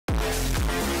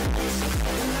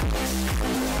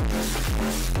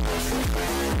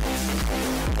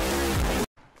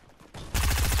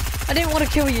I didn't want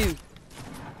to kill you.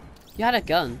 You had a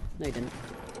gun. No, you didn't.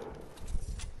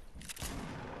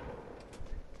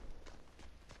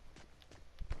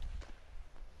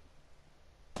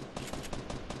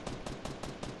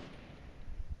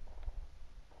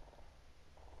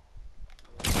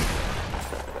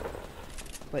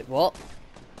 Wait, what?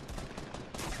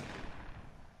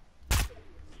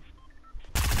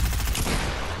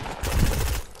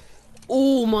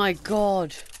 Oh my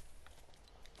god.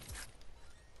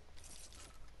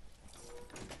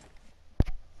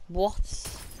 What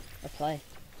a play.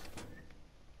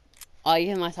 I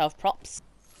give myself props.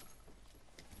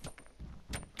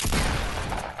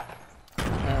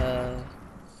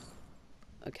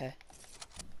 Okay.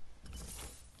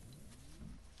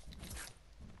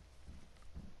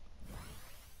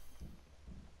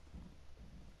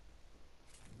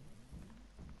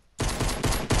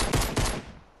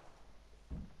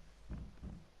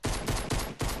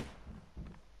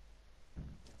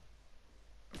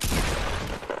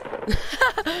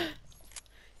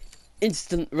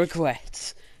 Instant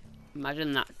regret.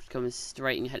 Imagine that coming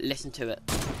straight in your head. Listen to it.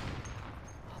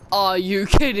 Are you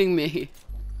kidding me?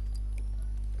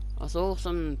 I saw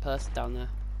some person down there.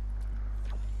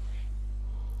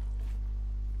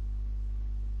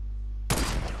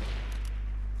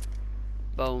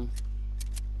 Boom.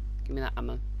 Give me that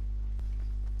ammo.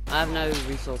 I have no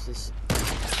resources.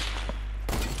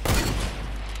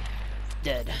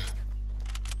 Dead.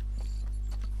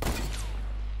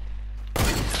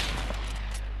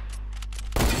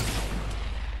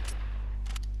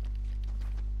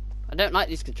 I don't like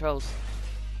these controls.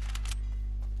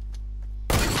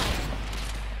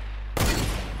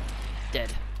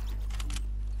 Dead.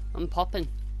 I'm popping.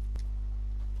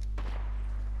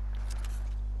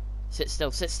 Sit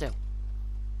still, sit still.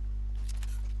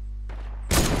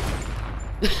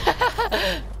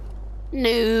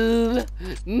 Noob!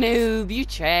 Noob, you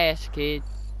trash kid.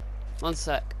 One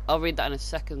sec, I'll read that in a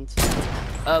second.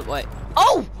 Wait.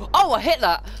 Oh! Oh, I hit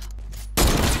that!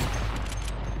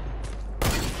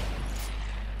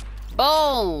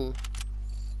 Boom!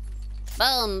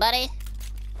 Boom, buddy.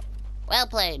 Well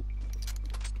played.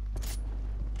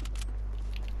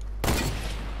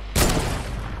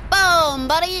 Boom,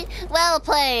 buddy. Well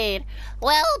played.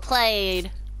 Well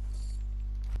played.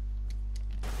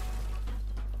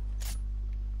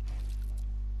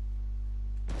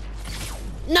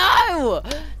 No!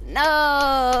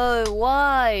 No!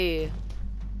 Why?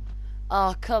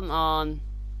 Oh, come on.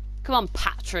 Come on,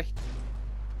 Patrick.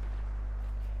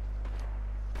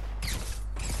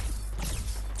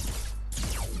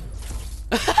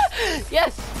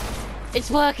 Yes!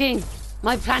 It's working!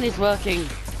 My plan is working.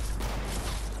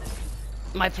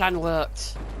 My plan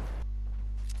worked.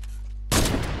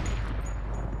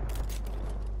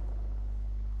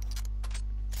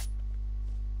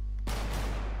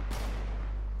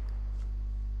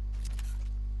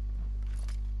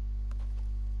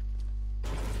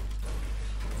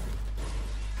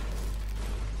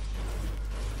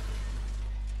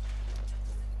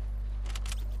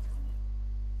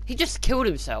 He just killed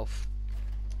himself.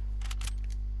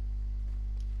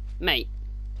 Mate.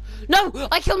 No!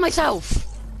 I killed myself!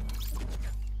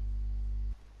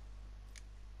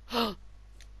 Oh!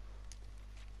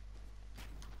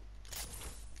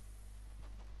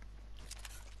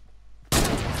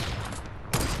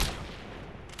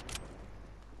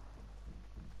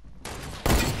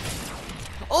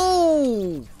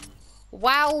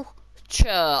 Wow.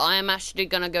 Sure, I am actually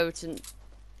gonna go to...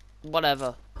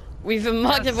 whatever. We've been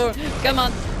mugged before. Come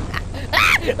on.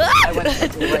 I went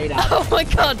straight out. Oh my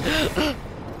god.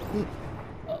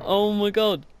 Oh my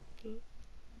god.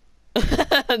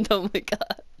 Oh my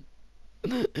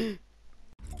god.